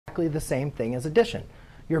exactly the same thing as addition.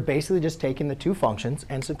 You're basically just taking the two functions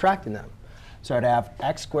and subtracting them. So I'd have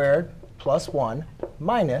x squared plus 1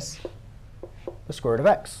 minus the square root of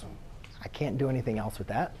x. I can't do anything else with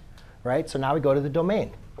that, right? So now we go to the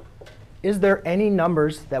domain. Is there any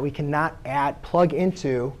numbers that we cannot plug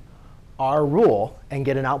into our rule and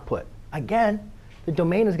get an output? Again, the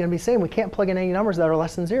domain is going to be the same. We can't plug in any numbers that are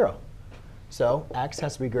less than 0. So x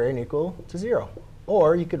has to be greater than or equal to 0.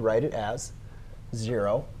 Or you could write it as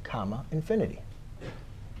 0, comma, infinity.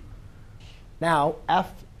 Now,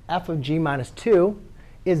 f of g minus 2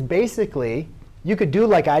 is basically, you could do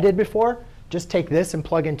like I did before, just take this and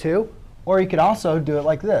plug in 2. Or you could also do it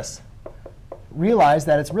like this. Realize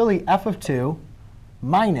that it's really f of 2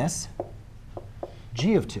 minus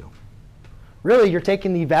g of 2. Really, you're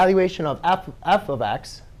taking the evaluation of f of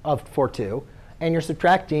x for 2, and you're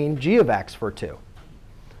subtracting g of x for 2.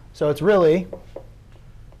 So it's really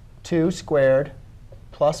 2 squared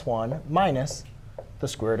plus 1 minus the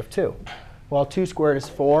square root of 2. Well, 2 squared is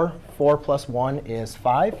 4. 4 plus 1 is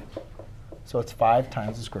 5. So it's 5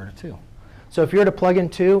 times the square root of 2. So if you were to plug in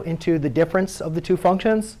 2 into the difference of the two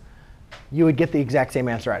functions, you would get the exact same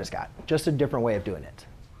answer I just got, just a different way of doing it.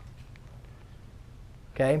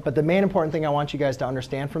 OK? But the main important thing I want you guys to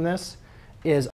understand from this is